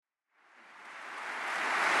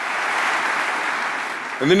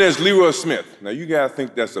And then there's Leroy Smith. Now, you gotta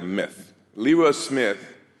think that's a myth. Leroy Smith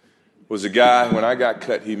was a guy, when I got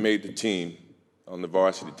cut, he made the team on the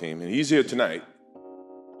varsity team, and he's here tonight.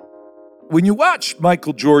 When you watch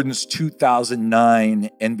Michael Jordan's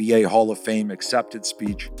 2009 NBA Hall of Fame acceptance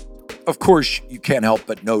speech, of course, you can't help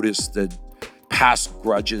but notice the past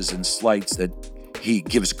grudges and slights that he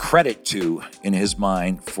gives credit to in his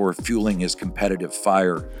mind for fueling his competitive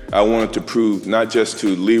fire. I wanted to prove not just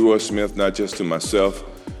to Leroy Smith, not just to myself,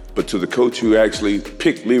 but to the coach who actually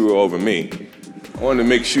picked Leroy over me. I wanted to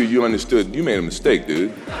make sure you understood you made a mistake,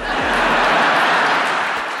 dude.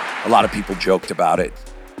 A lot of people joked about it,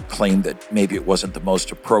 claimed that maybe it wasn't the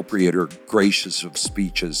most appropriate or gracious of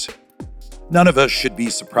speeches. None of us should be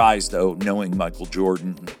surprised, though, knowing Michael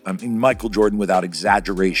Jordan. I mean, Michael Jordan, without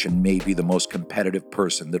exaggeration, may be the most competitive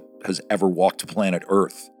person that has ever walked planet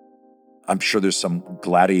Earth. I'm sure there's some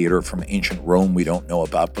gladiator from ancient Rome we don't know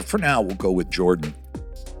about, but for now, we'll go with Jordan.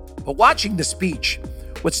 But watching the speech,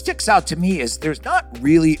 what sticks out to me is there's not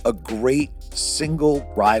really a great single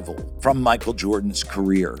rival from Michael Jordan's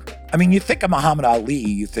career. I mean, you think of Muhammad Ali,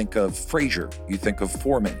 you think of Frazier, you think of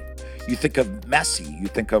Foreman, you think of Messi, you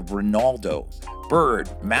think of Ronaldo,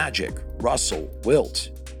 Bird, Magic, Russell,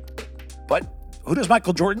 Wilt. But who does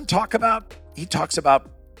Michael Jordan talk about? He talks about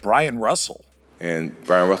Brian Russell. And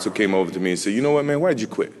Brian Russell came over to me and said, you know what, man, why did you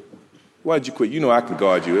quit? Why did you quit? You know I can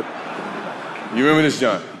guard you. You remember this,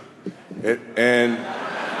 John? And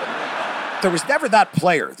there was never that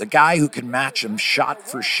player, the guy who can match him shot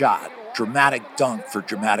for shot, dramatic dunk for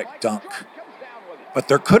dramatic dunk. But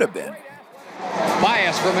there could have been.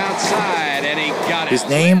 Bias from outside, and he got it. His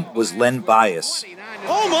name was Len Bias.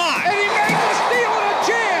 Oh my! And he made the steal and a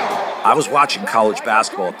jam! I was watching college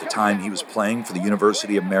basketball at the time he was playing for the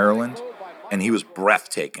University of Maryland, and he was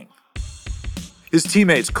breathtaking. His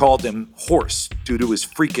teammates called him Horse due to his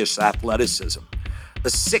freakish athleticism. A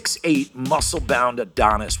 6'8", muscle-bound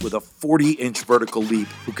Adonis with a 40-inch vertical leap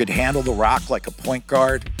who could handle the rock like a point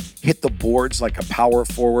guard, hit the boards like a power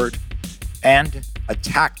forward, and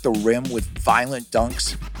attack the rim with violent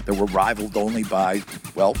dunks that were rivaled only by,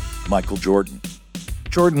 well, Michael Jordan.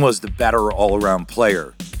 Jordan was the better all-around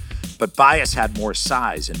player, but Bias had more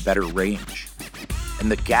size and better range. And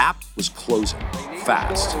the gap was closing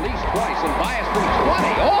fast. At least twice, and Bias from 20.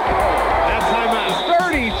 Oh! That timeout.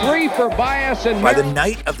 33 for Bias. And by the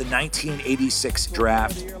night of the 1986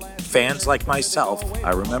 draft, fans like myself,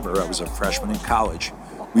 I remember I was a freshman in college,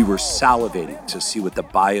 we were salivating to see what the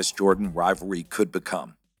Bias-Jordan rivalry could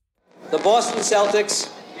become. The Boston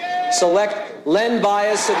Celtics select Len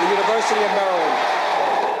Bias of the University of Maryland.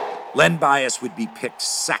 Len Bias would be picked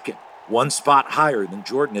second, one spot higher than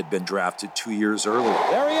Jordan had been drafted 2 years earlier.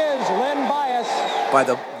 There he is, Len Bias. By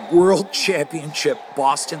the World Championship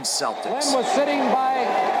Boston Celtics. Len was sitting by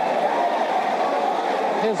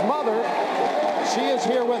his mother. She is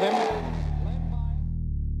here with him.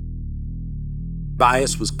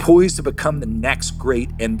 Bias was poised to become the next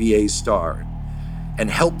great NBA star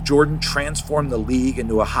and help Jordan transform the league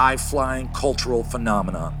into a high-flying cultural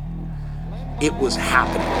phenomenon. It was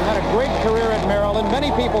happening. He had a great career at Maryland.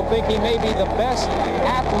 Many people think he may be the best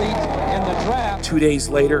athlete in the draft. 2 days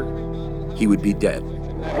later, he would be dead.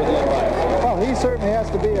 Well, he certainly has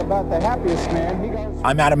to be about the happiest man.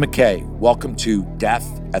 I'm Adam McKay. Welcome to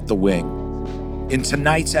Death at the Wing. In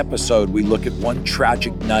tonight's episode, we look at one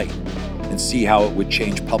tragic night and see how it would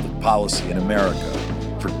change public policy in America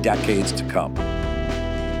for decades to come.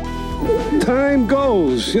 Time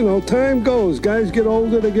goes, time goes. Guys get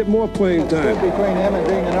older, they get more playing time. The between him and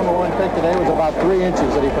being the number one pick today was about 3 inches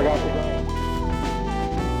that he forgot to go.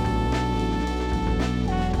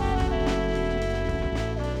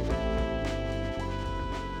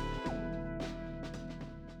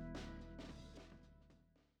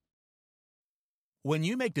 When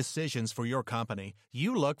you make decisions for your company,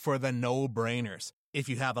 you look for the no-brainers. If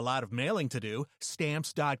you have a lot of mailing to do,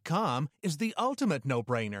 Stamps.com is the ultimate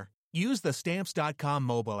no-brainer. Use the Stamps.com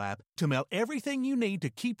mobile app to mail everything you need to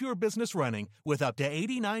keep your business running with up to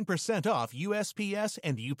 89% off USPS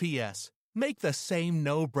and UPS. Make the same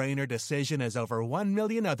no-brainer decision as over 1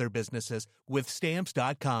 million other businesses with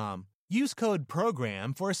Stamps.com. Use code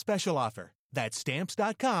PROGRAM for a special offer. That's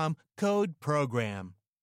Stamps.com, code PROGRAM.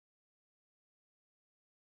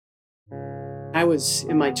 I was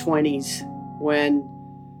in my 20s when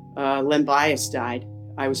Len Bias died.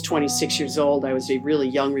 I was 26 years old. I was a really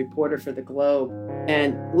young reporter for the Globe.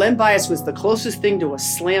 And Len Bias was the closest thing to a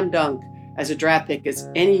slam dunk as a draft pick as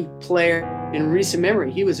any player in recent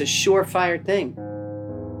memory. He was a surefire thing.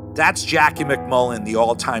 That's Jackie MacMullan, the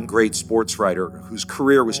all-time great sports writer whose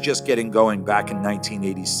career was just getting going back in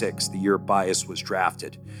 1986, the year Bias was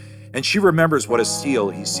drafted. And she remembers what a steal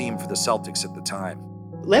he seemed for the Celtics at the time.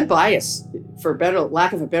 Len Bias, for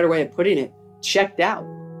lack of a better way of putting it, checked out.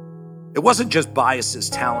 It wasn't just Bias's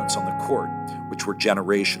talents on the court, which were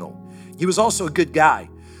generational. He was also a good guy,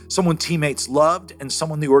 someone teammates loved and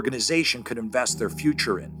someone the organization could invest their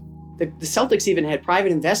future in. The Celtics even had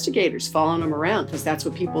private investigators following them around because that's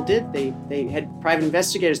what people did. They had private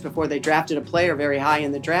investigators before they drafted a player very high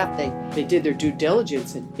in the draft. They did their due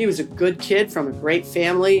diligence, and he was a good kid from a great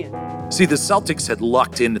family. See, the Celtics had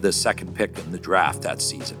lucked into the second pick in the draft that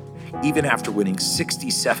season, even after winning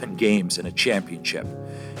 67 games in a championship,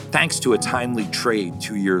 thanks to a timely trade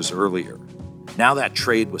 2 years earlier. Now that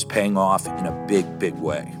trade was paying off in a big, big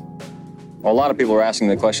way. Well, a lot of people are asking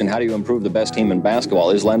the question, how do you improve the best team in basketball?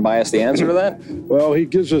 Is Len Bias the answer to that? Well, he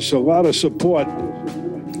gives us a lot of support.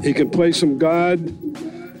 He can play some guard.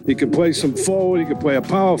 He can play some forward. He can play a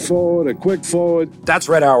power forward, a quick forward. That's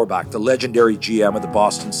Red Auerbach, the legendary GM of the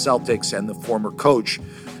Boston Celtics and the former coach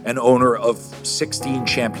and owner of 16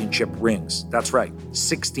 championship rings. That's right,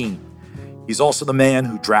 16. He's also the man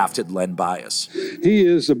who drafted Len Bias. He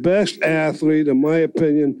is the best athlete, in my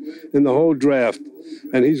opinion, in the whole draft,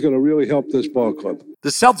 and he's going to really help this ball club. The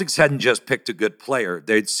Celtics hadn't just picked a good player,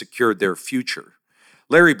 they'd secured their future.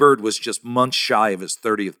 Larry Bird was just months shy of his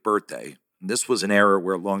 30th birthday. This was an era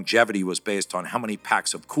where longevity was based on how many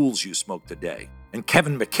packs of Kools you smoked a day. And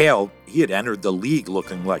Kevin McHale, he had entered the league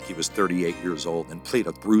looking like he was 38 years old and played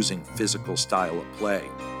a bruising physical style of play.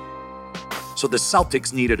 So the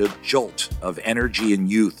Celtics needed a jolt of energy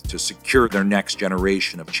and youth to secure their next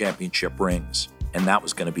generation of championship rings. And that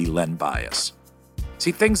was going to be Len Bias.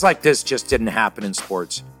 See, things like this just didn't happen in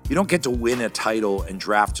sports. You don't get to win a title and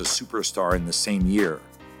draft a superstar in the same year,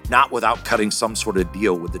 not without cutting some sort of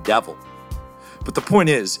deal with the devil. But the point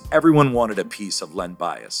is, everyone wanted a piece of Len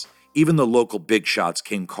Bias. Even the local big shots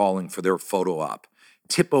came calling for their photo op.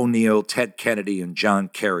 Tip O'Neill, Ted Kennedy, and John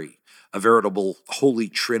Kerry, a veritable holy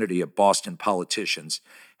trinity of Boston politicians,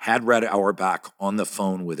 had Red Auerbach on the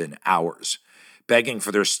phone within hours, begging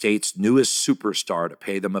for their state's newest superstar to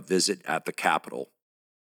pay them a visit at the Capitol.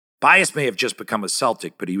 Bias may have just become a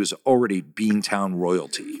Celtic, but he was already Beantown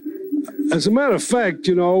royalty. As a matter of fact,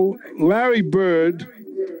 Larry Bird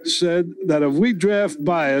said that if we draft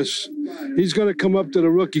Bias, he's going to come up to the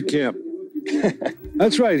rookie camp.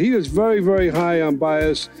 That's right. He was very, very high on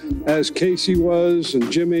Bias, as Casey was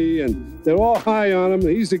and Jimmy, and they're all high on him. And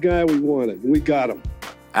he's the guy we wanted, and we got him.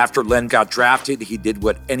 After Len got drafted, he did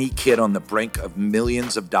what any kid on the brink of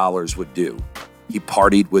millions of dollars would do. He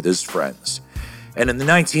partied with his friends. And in the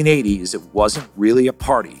 1980s, it wasn't really a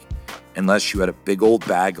party unless you had a big old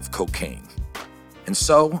bag of cocaine. And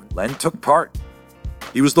so Len took part.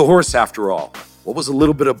 He was the horse after all. What was a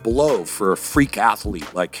little bit of blow for a freak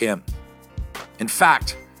athlete like him? In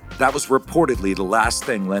fact, that was reportedly the last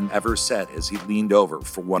thing Len ever said as he leaned over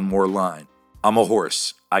for one more line. I'm a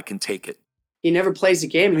horse. I can take it. He never plays a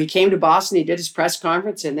game. He came to Boston, he did his press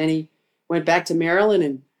conference, and then he went back to Maryland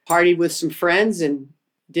and partied with some friends and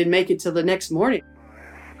didn't make it till the next morning.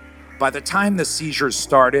 By the time the seizures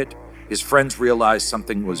started, his friends realized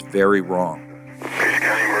something was very wrong.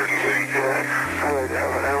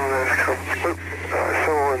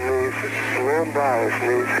 Len Bias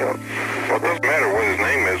needs help. Well, it doesn't matter what his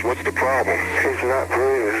name is. What's the problem? He's not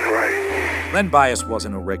breathing right. Len Bias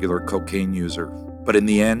wasn't a regular cocaine user, but in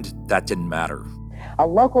the end, that didn't matter. A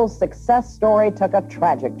local success story took a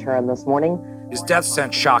tragic turn this morning. His death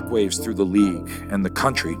sent shockwaves through the league and the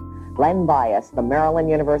country. Len Bias, the Maryland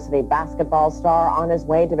University basketball star on his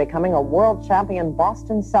way to becoming a world champion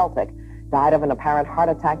Boston Celtic, died of an apparent heart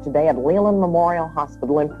attack today at Leland Memorial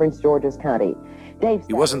Hospital in Prince George's County.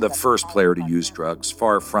 He wasn't the first player to use drugs,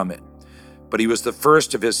 far from it. But he was the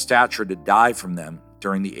first of his stature to die from them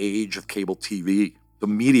during the age of cable TV. The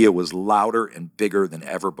media was louder and bigger than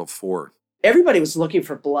ever before. Everybody was looking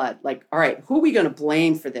for blood. Like, all right, who are we going to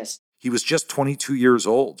blame for this? He was just 22 years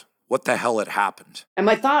old. What the hell had happened? And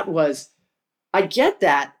my thought was, I get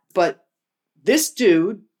that, but this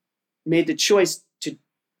dude made the choice to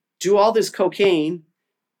do all this cocaine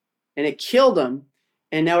and it killed him.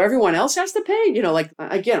 And now everyone else has to pay?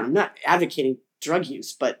 Again, I'm not advocating drug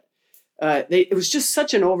use, but it was just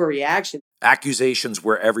such an overreaction. Accusations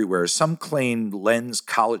were everywhere. Some claimed Len's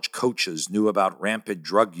college coaches knew about rampant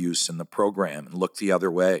drug use in the program and looked the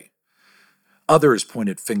other way. Others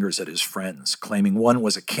pointed fingers at his friends, claiming one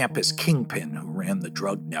was a campus kingpin who ran the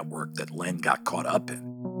drug network that Len got caught up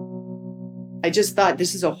in. I just thought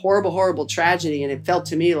this is a horrible, horrible tragedy, and it felt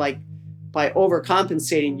to me like by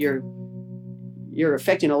overcompensating, you're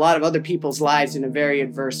affecting a lot of other people's lives in a very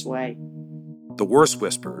adverse way. The worst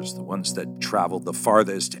whispers, the ones that traveled the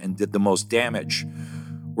farthest and did the most damage,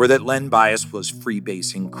 were that Len Bias was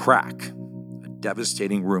freebasing crack, a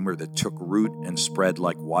devastating rumor that took root and spread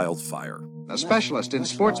like wildfire. A specialist in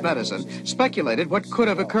sports medicine speculated what could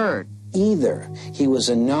have occurred. Either he was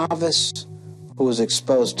a novice who was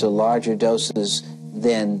exposed to larger doses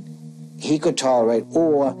than he could tolerate,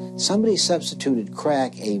 or somebody substituted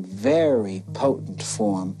crack, a very potent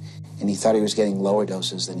form, and he thought he was getting lower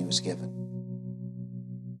doses than he was given.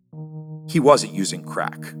 He wasn't using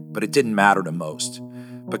crack, but it didn't matter to most,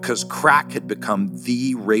 because crack had become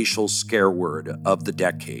the racial scare word of the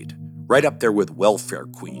decade, right up there with welfare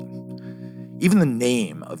queen. Even the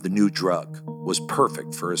name of the new drug was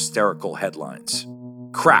perfect for hysterical headlines.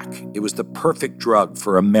 Crack, it was the perfect drug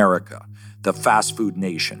for America, the fast food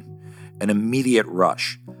nation. An immediate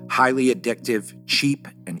rush, highly addictive, cheap,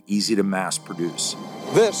 and easy to mass produce.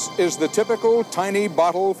 This is the typical tiny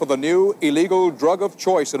bottle for the new illegal drug of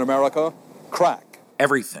choice in America, crack.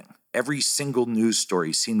 Everything, every single news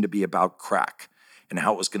story seemed to be about crack and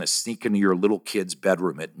how it was going to sneak into your little kid's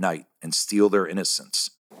bedroom at night and steal their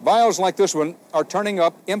innocence. Vials like this one are turning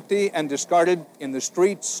up empty and discarded in the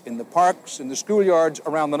streets, in the parks, in the schoolyards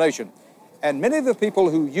around the nation. And many of the people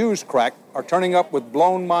who use crack are turning up with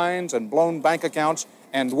blown minds and blown bank accounts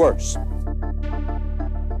and worse.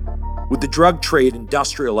 With the drug trade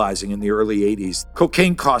industrializing in the early 80s,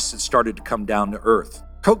 cocaine costs had started to come down to earth.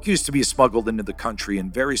 Coke used to be smuggled into the country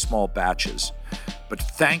in very small batches, but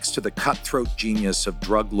thanks to the cutthroat genius of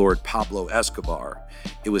drug lord Pablo Escobar,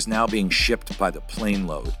 it was now being shipped by the plane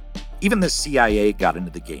load. Even the CIA got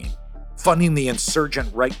into the game, funding the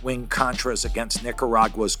insurgent right-wing Contras against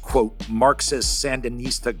Nicaragua's, quote, Marxist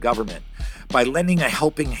Sandinista government by lending a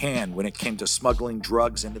helping hand when it came to smuggling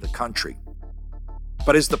drugs into the country.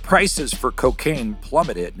 But as the prices for cocaine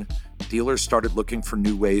plummeted, dealers started looking for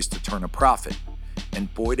new ways to turn a profit.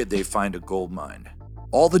 And boy, did they find a gold mine.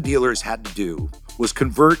 All the dealers had to do was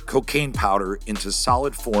convert cocaine powder into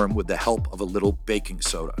solid form with the help of a little baking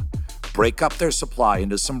soda, break up their supply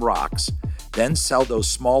into some rocks, then sell those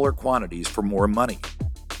smaller quantities for more money.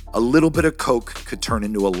 A little bit of coke could turn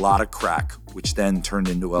into a lot of crack, which then turned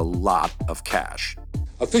into a lot of cash.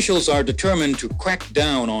 Officials are determined to crack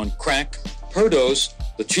down on crack per dose,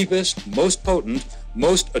 the cheapest, most potent,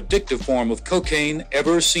 most addictive form of cocaine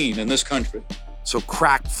ever seen in this country. So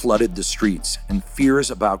crack flooded the streets, and fears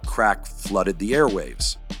about crack flooded the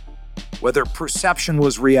airwaves. Whether perception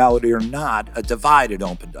was reality or not, a divide had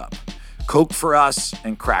opened up. Coke for us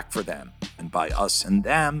and crack for them. And by us and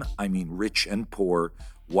them, I mean rich and poor,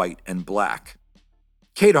 white and black.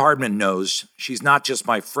 Kate Hardman knows she's not just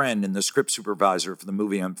my friend and the script supervisor for the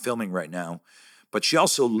movie I'm filming right now, but she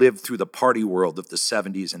also lived through the party world of the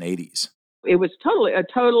 70s and 80s. It was totally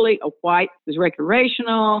a white, it was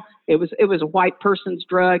recreational, it was a white person's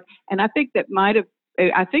drug. And I think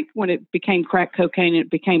when it became crack cocaine, it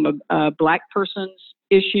became a black person's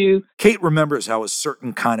issue. Kate remembers how a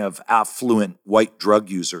certain kind of affluent white drug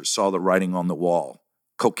user saw the writing on the wall.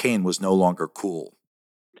 Cocaine was no longer cool.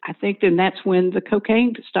 I think then that's when the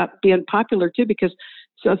cocaine stopped being popular too, because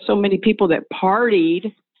so many people that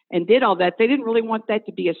partied and did all that, they didn't really want that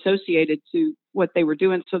to be associated to what they were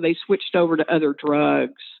doing, so they switched over to other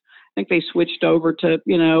drugs. I think they switched over to,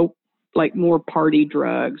 like more party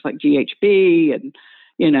drugs like GHB and,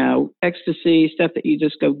 ecstasy, stuff that you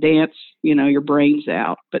just go dance, your brains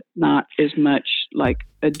out, but not as much like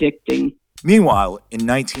addicting. Meanwhile, in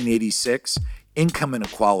 1986, income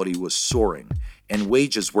inequality was soaring and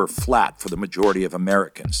wages were flat for the majority of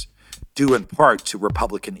Americans, due in part to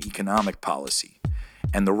Republican economic policy.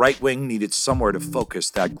 And the right wing needed somewhere to focus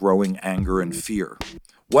that growing anger and fear.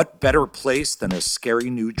 What better place than a scary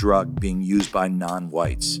new drug being used by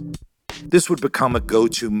non-whites? This would become a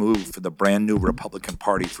go-to move for the brand new Republican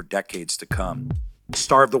Party for decades to come.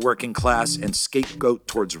 Starve the working class and scapegoat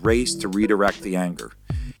towards race to redirect the anger.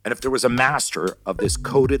 And if there was a master of this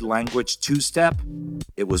coded language two-step,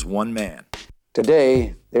 it was one man.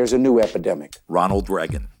 Today, there's a new epidemic. Ronald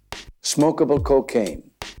Reagan. Smokable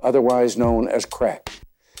cocaine, otherwise known as crack.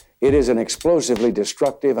 It is an explosively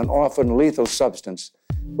destructive and often lethal substance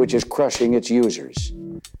which is crushing its users.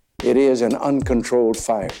 It is an uncontrolled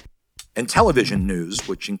fire. And television news,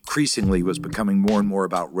 which increasingly was becoming more and more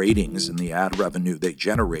about ratings and the ad revenue they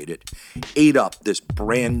generated, ate up this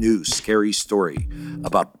brand new scary story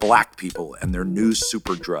about black people and their new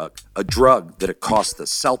super drug, a drug that had cost the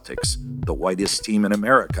Celtics, the whitest team in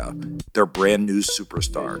America, their brand new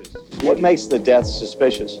superstar. What makes the death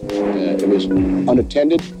suspicious? It was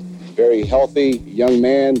unattended, very healthy young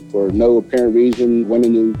man for no apparent reason went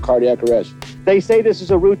into cardiac arrest. They say this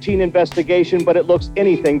is a routine investigation, but it looks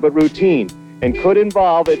anything but routine. and could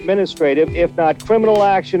involve administrative, if not criminal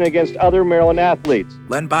action against other Maryland athletes.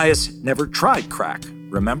 Len Bias never tried crack.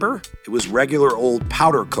 Remember? It was regular old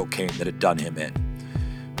powder cocaine that had done him in.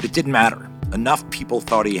 But it didn't matter. Enough people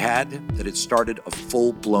thought he had that it started a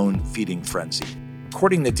full-blown feeding frenzy.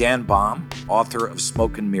 According to Dan Baum, author of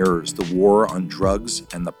Smoke and Mirrors, The War on Drugs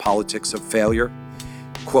and the Politics of Failure,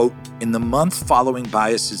 quote, in the month following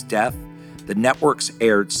Bias's death, the networks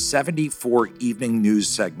aired 74 evening news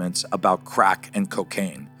segments about crack and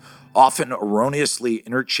cocaine, often erroneously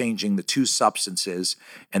interchanging the two substances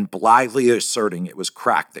and blithely asserting it was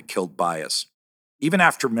crack that killed Bias. Even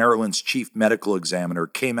after Maryland's chief medical examiner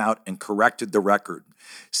came out and corrected the record,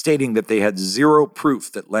 stating that they had zero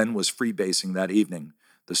proof that Len was freebasing that evening,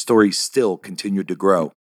 the story still continued to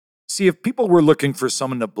grow. See, if people were looking for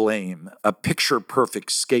someone to blame, a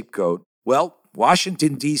picture-perfect scapegoat, well,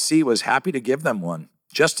 Washington, D.C. was happy to give them one,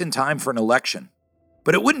 just in time for an election.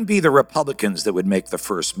 But it wouldn't be the Republicans that would make the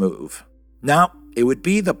first move. No, it would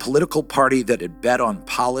be the political party that had bet on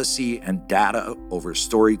policy and data over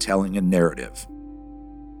storytelling and narrative.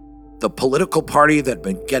 The political party that had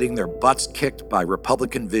been getting their butts kicked by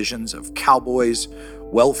Republican visions of cowboys,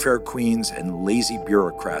 welfare queens, and lazy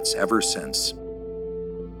bureaucrats ever since.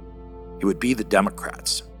 It would be the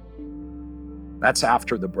Democrats. That's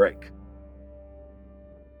after the break.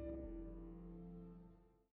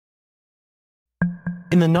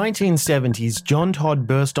 In the 1970s, John Todd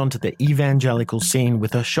burst onto the evangelical scene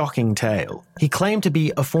with a shocking tale. He claimed to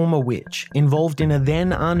be a former witch involved in a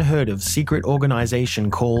then unheard-of secret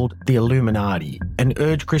organization called the Illuminati and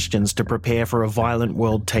urged Christians to prepare for a violent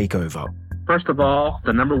world takeover. First of all,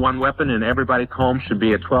 the number one weapon in everybody's home should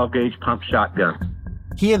be a 12-gauge pump shotgun.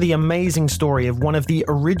 Hear the amazing story of one of the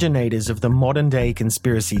originators of the modern-day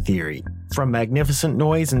conspiracy theory. From Magnificent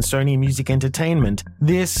Noise and Sony Music Entertainment,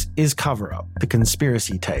 this is Cover Up, the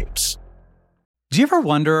conspiracy tapes. Do you ever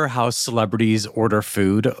wonder how celebrities order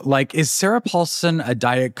food? Like, is Sarah Paulson a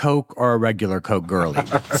Diet Coke or a regular Coke girlie?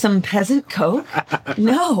 Some peasant Coke?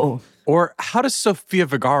 No. Or how does Sofia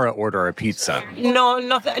Vergara order a pizza? No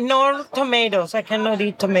tomatoes. I cannot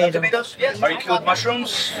eat tomatoes. Yes. Are you cool with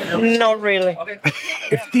mushrooms? Not really.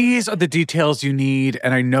 If these are the details you need,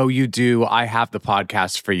 and I know you do, I have the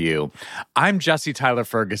podcast for you. I'm Jesse Tyler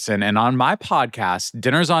Ferguson, and on my podcast,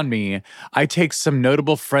 Dinners on Me, I take some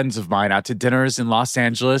notable friends of mine out to dinners in Los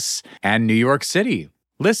Angeles and New York City.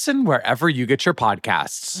 Listen wherever you get your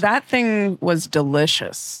podcasts. That thing was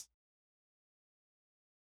delicious.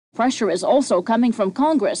 Pressure is also coming from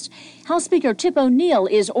Congress. House Speaker Tip O'Neill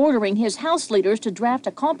is ordering his House leaders to draft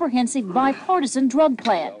a comprehensive bipartisan drug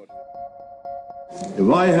plan.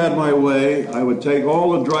 If I had my way, I would take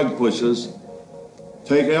all the drug pushers,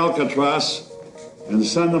 take Alcatraz, and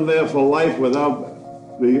send them there for life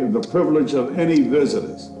without the privilege of any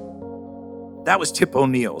visitors. That was Tip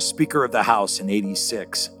O'Neill, Speaker of the House in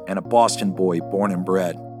 '86, and a Boston boy born and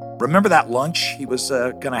bred. Remember that lunch he was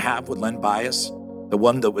going to have with Len Bias? The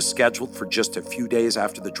one that was scheduled for just a few days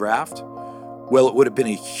after the draft? Well, it would have been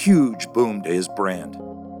a huge boom to his brand,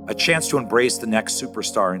 a chance to embrace the next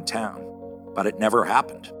superstar in town. But it never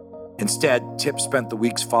happened. Instead, Tip spent the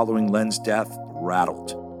weeks following Len's death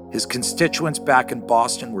rattled. His constituents back in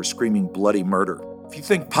Boston were screaming bloody murder. If you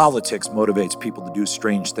think politics motivates people to do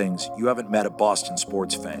strange things, you haven't met a Boston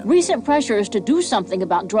sports fan. Recent pressures to do something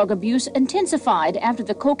about drug abuse intensified after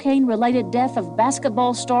the cocaine-related death of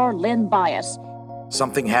basketball star Len Bias.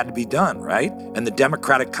 Something had to be done, right? And the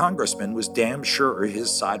Democratic congressman was damn sure his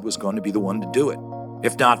side was going to be the one to do it.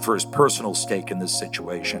 If not for his personal stake in this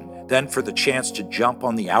situation, then for the chance to jump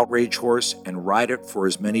on the outrage horse and ride it for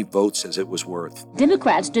as many votes as it was worth.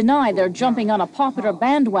 Democrats deny they're jumping on a popular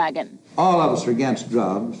bandwagon. All of us are against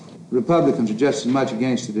drugs. Republicans are just as much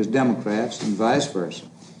against it as Democrats and vice versa.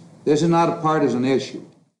 This is not a partisan issue.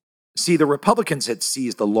 See, the Republicans had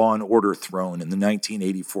seized the law and order throne in the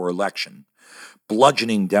 1984 election,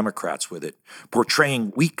 bludgeoning Democrats with it,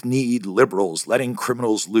 portraying weak-kneed liberals letting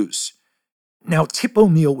criminals loose. Now, Tip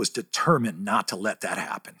O'Neill was determined not to let that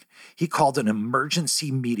happen. He called an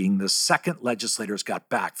emergency meeting the second legislators got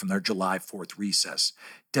back from their July 4th recess,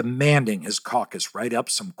 demanding his caucus write up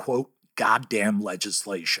some, quote, goddamn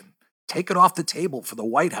legislation. Take it off the table for the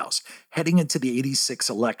White House heading into the '86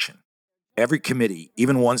 election. Every committee,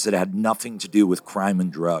 even ones that had nothing to do with crime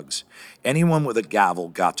and drugs, anyone with a gavel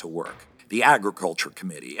got to work. The Agriculture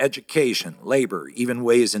Committee, Education, Labor, even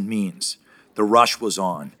Ways and Means. The rush was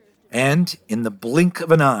on. And in the blink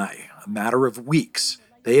of an eye, a matter of weeks,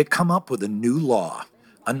 they had come up with a new law,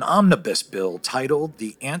 an omnibus bill titled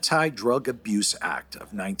the Anti-Drug Abuse Act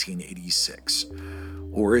of 1986,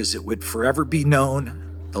 or as it would forever be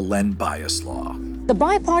known, the Len Bias Law. The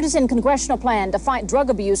bipartisan congressional plan to fight drug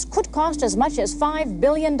abuse could cost as much as $5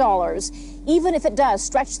 billion. Even if it does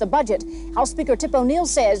stretch the budget, House Speaker Tip O'Neill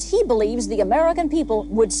says he believes the American people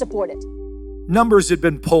would support it. Numbers had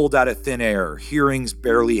been pulled out of thin air, hearings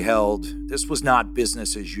barely held. This was not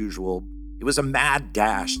business as usual. It was a mad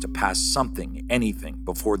dash to pass something, anything,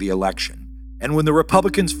 before the election. And when the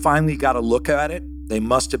Republicans finally got a look at it, they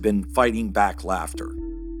must have been fighting back laughter.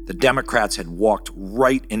 The Democrats had walked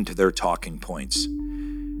right into their talking points.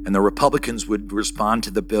 And the Republicans would respond to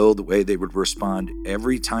the bill the way they would respond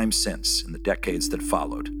every time since in the decades that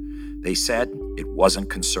followed. They said it wasn't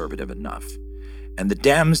conservative enough. And the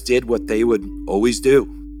Dems did what they would always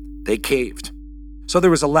do. They caved. So there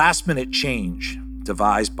was a last-minute change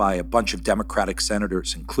devised by a bunch of Democratic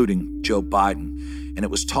senators, including Joe Biden, and it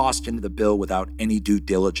was tossed into the bill without any due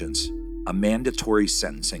diligence, a mandatory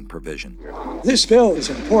sentencing provision. This bill is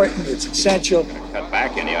important, it's essential. Cut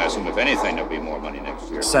back any, I assume if anything, there'll be more money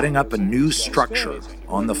next year. Setting up a new structure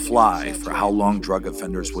on the fly for how long drug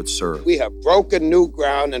offenders would serve. We have broken new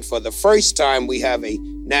ground, and for the first time, we have a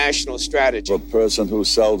national strategy. For a person who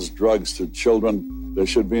sells drugs to children, there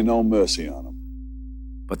should be no mercy on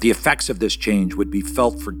them. But the effects of this change would be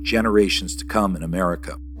felt for generations to come in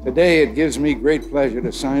America. Today, it gives me great pleasure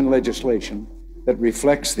to sign legislation that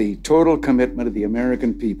reflects the total commitment of the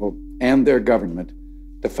American people and their government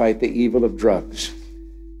to fight the evil of drugs.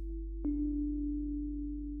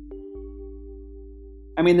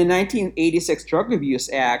 I mean, the 1986 Drug Abuse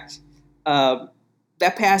Act, that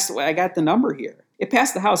passed, I got the number here. It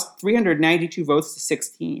passed the House 392 votes to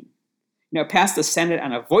 16. It passed the Senate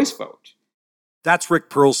on a voice vote. That's Rick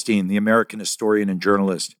Perlstein, the American historian and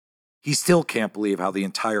journalist. He still can't believe how the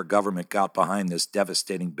entire government got behind this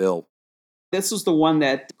devastating bill. This was the one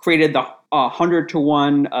that created the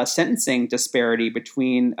 100-to-1 sentencing disparity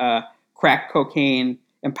between crack cocaine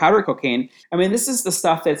and powder cocaine. I mean, this is the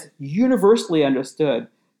stuff that's universally understood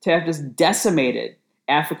to have just decimated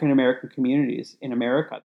African-American communities in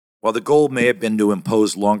America. While the goal may have been to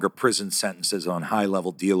impose longer prison sentences on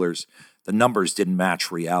high-level dealers, the numbers didn't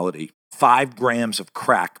match reality. 5 grams of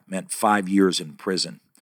crack meant 5 years in prison.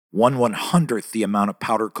 1/100th the amount of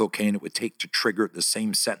powder cocaine it would take to trigger the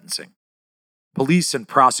same sentencing. Police and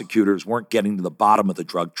prosecutors weren't getting to the bottom of the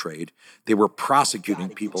drug trade. They were prosecuting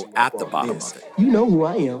people at the bottom of it. You know who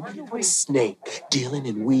I am. Snake. Dealing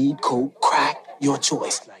in weed, coke, crack, your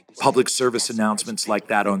choice. Public service announcements like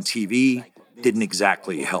that on TV didn't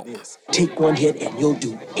exactly help. Take one hit and you'll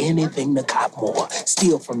do anything to cop more.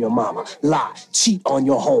 Steal from your mama, lie, cheat on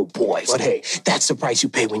your homeboys. But hey, that's the price you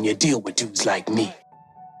pay when you deal with dudes like me.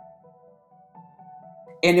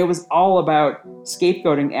 And it was all about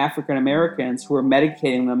scapegoating African Americans who were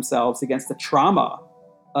medicating themselves against the trauma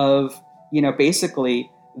of,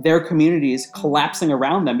 basically their communities collapsing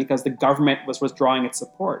around them because the government was withdrawing its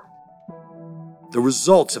support. The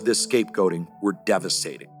results of this scapegoating were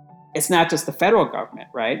devastating. It's not just the federal government,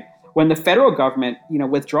 right? When the federal government,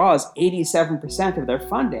 withdraws 87% of their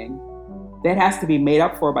funding, that has to be made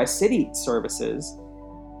up for by city services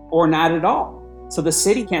or not at all. So the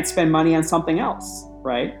city can't spend money on something else,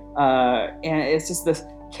 right? And it's just this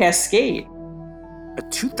cascade. A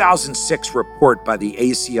 2006 report by the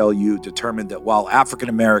ACLU determined that while African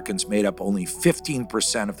Americans made up only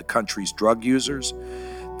 15% of the country's drug users,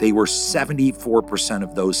 they were 74%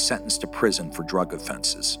 of those sentenced to prison for drug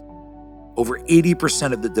offenses. Over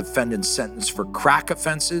 80% of the defendants sentenced for crack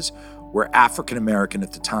offenses were African American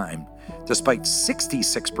at the time, despite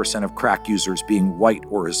 66% of crack users being white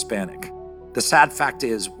or Hispanic. The sad fact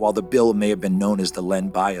is, while the bill may have been known as the Len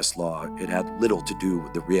Bias Law, it had little to do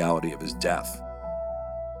with the reality of his death.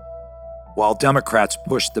 While Democrats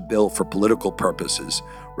pushed the bill for political purposes,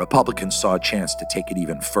 Republicans saw a chance to take it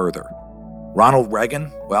even further. Ronald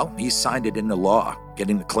Reagan, he signed it into law,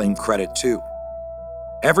 getting to claim credit too.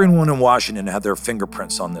 Everyone in Washington had their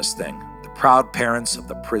fingerprints on this thing, the proud parents of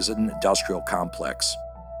the prison industrial complex.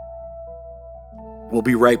 We'll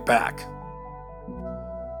be right back.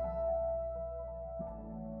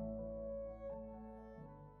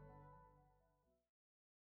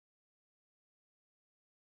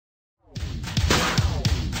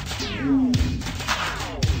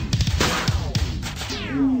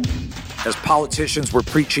 As politicians were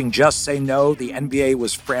preaching just say no, the NBA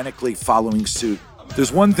was frantically following suit.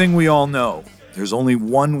 There's one thing we all know. There's only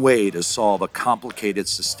one way to solve a complicated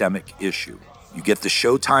systemic issue. You get the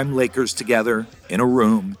Showtime Lakers together in a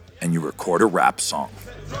room and you record a rap song.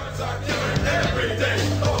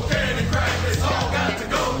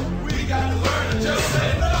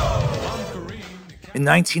 In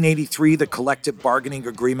 1983, the collective bargaining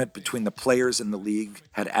agreement between the players and the league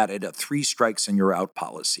had added a 3 strikes and you're out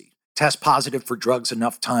policy. Test positive for drugs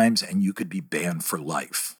enough times and you could be banned for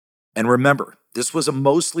life. And remember, this was a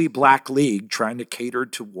mostly black league trying to cater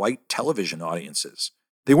to white television audiences.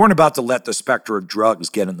 They weren't about to let the specter of drugs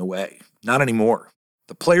get in the way. Not anymore.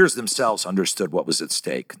 The players themselves understood what was at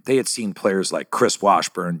stake. They had seen players like Chris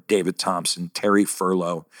Washburn, David Thompson, Terry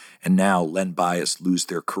Furlow, and now Len Bias lose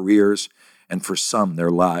their careers and for some their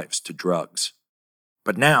lives to drugs.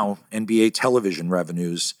 But now, NBA television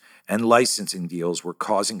revenues and licensing deals were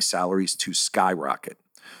causing salaries to skyrocket.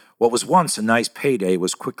 What was once a nice payday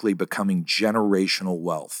was quickly becoming generational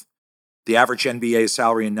wealth. The average NBA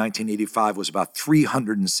salary in 1985 was about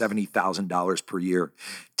 $370,000 per year.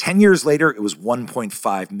 10 years later, it was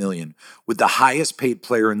 $1.5 million, with the highest paid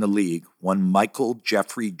player in the league, one Michael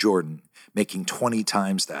Jeffrey Jordan, making 20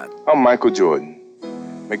 times that. I'm Michael Jordan.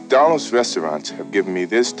 McDonald's restaurants have given me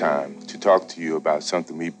this time to talk to you about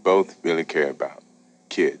something we both really care about,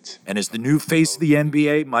 kids. And as the new face of the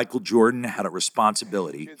NBA, Michael Jordan had a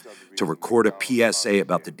responsibility to record a PSA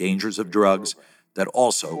about the dangers of drugs that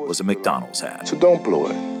also was a McDonald's ad. So don't blow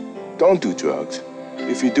it. Don't do drugs.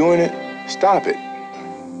 If you're doing it, stop it.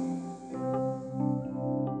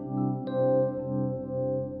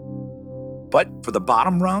 But for the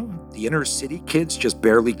bottom rung, the inner city kids just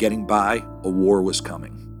barely getting by, a war was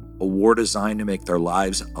coming. A war designed to make their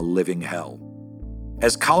lives a living hell.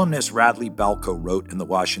 As columnist Radley Balko wrote in the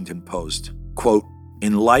Washington Post, quote,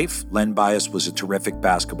 "In life, Len Bias was a terrific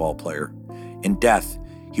basketball player. In death,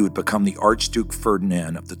 he would become the Archduke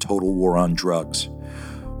Ferdinand of the total war on drugs.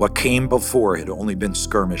 What came before had only been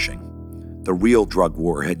skirmishing. The real drug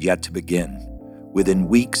war had yet to begin. Within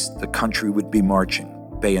weeks, the country would be marching,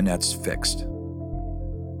 bayonets fixed."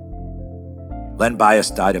 Len Bias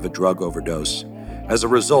died of a drug overdose. As a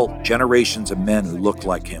result, generations of men who looked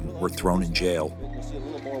like him were thrown in jail.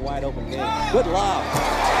 Wide open game. Good lob.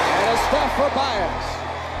 And a stuff for Bias.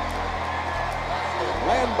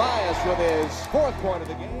 Len Bias with his fourth point of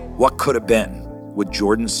the game. What could have been? Would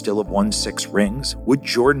Jordan still have won 6 rings? Would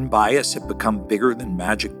Jordan Bias have become bigger than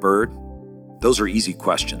Magic Bird? Those are easy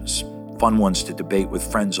questions, fun ones to debate with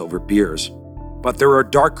friends over beers. But there are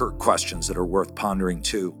darker questions that are worth pondering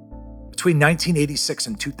too. Between 1986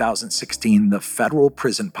 and 2016, the federal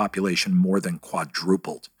prison population more than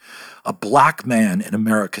quadrupled. A black man in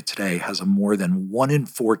America today has a more than 1 in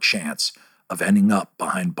 4 chance of ending up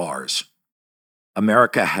behind bars.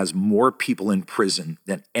 America has more people in prison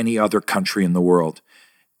than any other country in the world,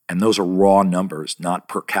 and those are raw numbers, not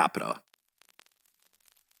per capita.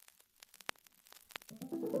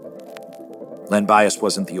 Len Bias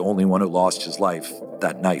wasn't the only one who lost his life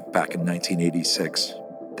that night back in 1986.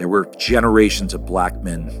 There were generations of black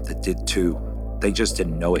men that did too. They just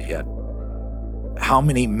didn't know it yet. How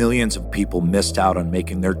many millions of people missed out on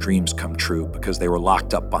making their dreams come true because they were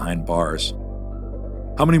locked up behind bars?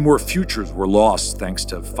 How many more futures were lost thanks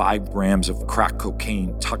to 5 grams of crack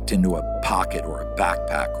cocaine tucked into a pocket or a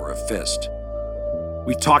backpack or a fist?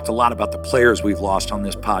 We talked a lot about the players we've lost on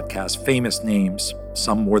this podcast, famous names,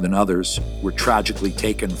 some more than others, were tragically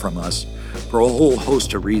taken from us for a whole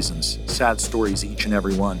host of reasons, sad stories each and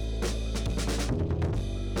every one.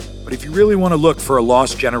 But if you really want to look for a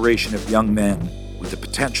lost generation of young men with the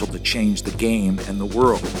potential to change the game and the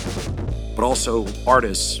world, but also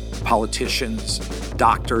artists, politicians,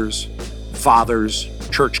 doctors, fathers,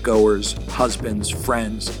 churchgoers, husbands,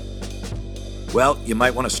 friends, well, you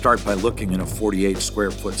might want to start by looking in a 48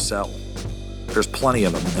 square foot cell. There's plenty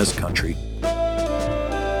of them in this country.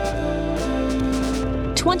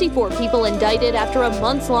 24 people indicted after a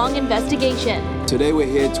months-long investigation. Today we're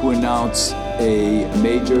here to announce a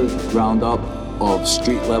major roundup of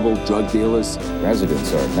street-level drug dealers.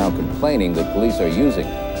 Residents are now complaining that police are using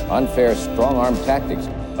unfair strong-arm tactics.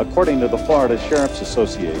 According to the Florida Sheriff's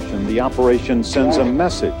Association, the operation sends a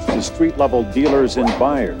message to street-level dealers and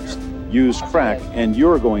buyers. Use crack and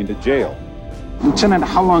you're going to jail. Lieutenant,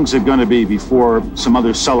 how long is it going to be before some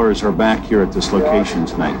other sellers are back here at this location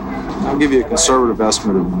tonight? I'll give you a conservative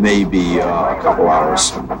estimate of maybe a couple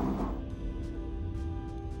hours.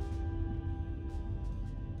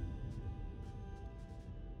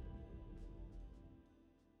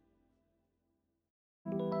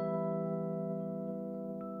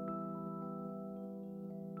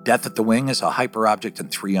 Death at the Wing is a Hyperobject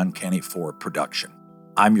and 3 Uncanny 4 production.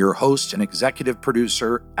 I'm your host and executive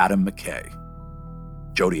producer, Adam McKay.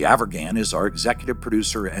 Jody Avirgan is our executive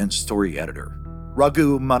producer and story editor.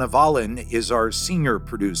 Raghu Manavalan is our senior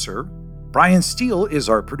producer. Brian Steele is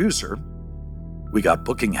our producer. We got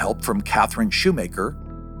booking help from Catherine Shoemaker.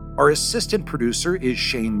 Our assistant producer is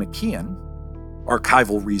Shane McKeon.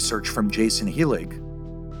 Archival research from Jason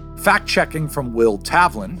Heelig. Fact-checking from Will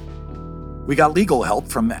Tavlin. We got legal help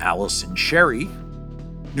from Allison Sherry.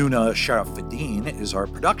 Nuna Sharafuddin is our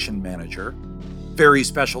production manager. Very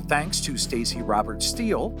special thanks to Stacey Robert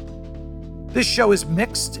Steele. This show is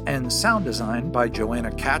mixed and sound designed by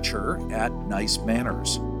Joanna Catcher at Nice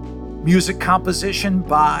Manners. Music composition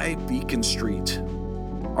by Beacon Street.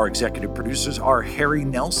 Our executive producers are Harry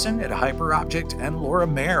Nelson at Hyperobject and Laura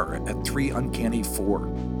Mayer at 3 Uncanny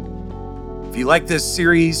 4. If you like this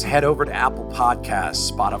series, head over to Apple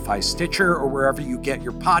Podcasts, Spotify, Stitcher, or wherever you get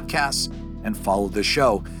your podcasts and follow the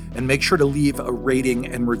show. And make sure to leave a rating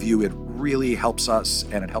and review. It really helps us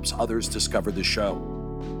and it helps others discover the show.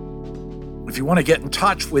 If you want to get in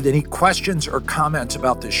touch with any questions or comments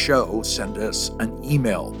about this show, send us an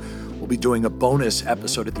email. We'll be doing a bonus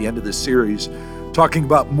episode at the end of the series talking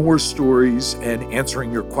about more stories and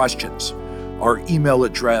answering your questions. Our email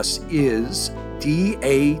address is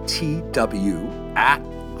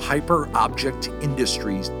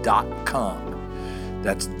datw@hyperobjectindustries.com.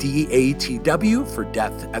 That's DATW for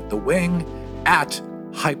Death at the Wing at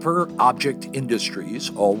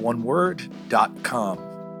hyperobjectindustries, all one word, .com.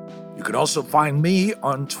 You can also find me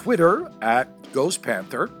on Twitter at Ghost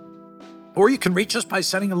Panther, or you can reach us by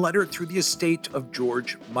sending a letter through the estate of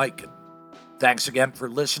George Mikan. Thanks again for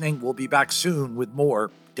listening. We'll be back soon with more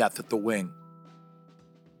Death at the Wing.